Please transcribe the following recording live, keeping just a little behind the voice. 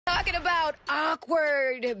Talking about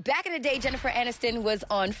awkward. Back in the day, Jennifer Aniston was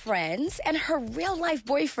on Friends, and her real-life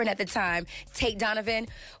boyfriend at the time, Tate Donovan,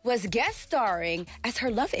 was guest starring as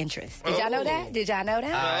her love interest. Did y'all know that? Did y'all know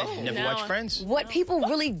that? I never watched Friends. What people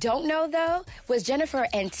really don't know, though, was Jennifer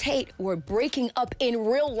and Tate were breaking up in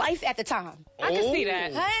real life at the time. I can see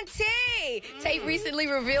that. Hunty! Tate recently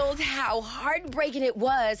revealed how heartbreaking it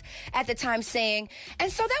was at the time, saying,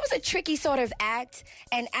 and so that was a tricky sort of act,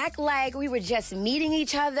 and act like we were just meeting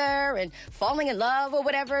each other and falling in love or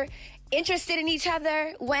whatever, interested in each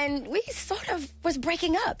other when we sort of was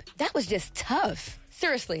breaking up. That was just tough.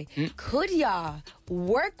 Seriously, could y'all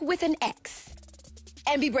work with an ex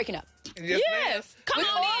and be breaking up? Yes. Come With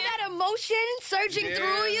on all in. that emotion surging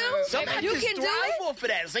through you, Sometimes you just can do thrive it. off of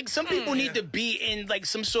that. It's like some people need to be in like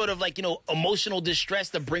some sort of like, emotional distress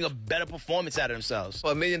to bring a better performance out of themselves.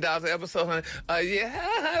 For $1 million an episode, honey.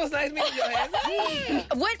 Yeah, it was nice meeting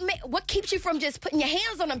you. What keeps you from just putting your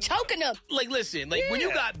hands on them, choking them? Like, listen, when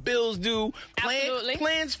you got bills due, Absolutely.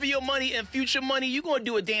 plans for your money and future money, you're going to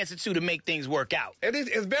do a dance or two to make things work out.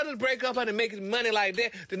 It's better to break up and make money like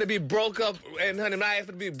that than to be broke up and, honey, my ass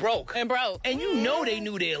to be broke. And broke. And you know they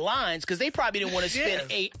knew their lines because they probably didn't want to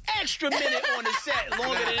spend an extra minute on the set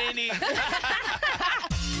longer than they need.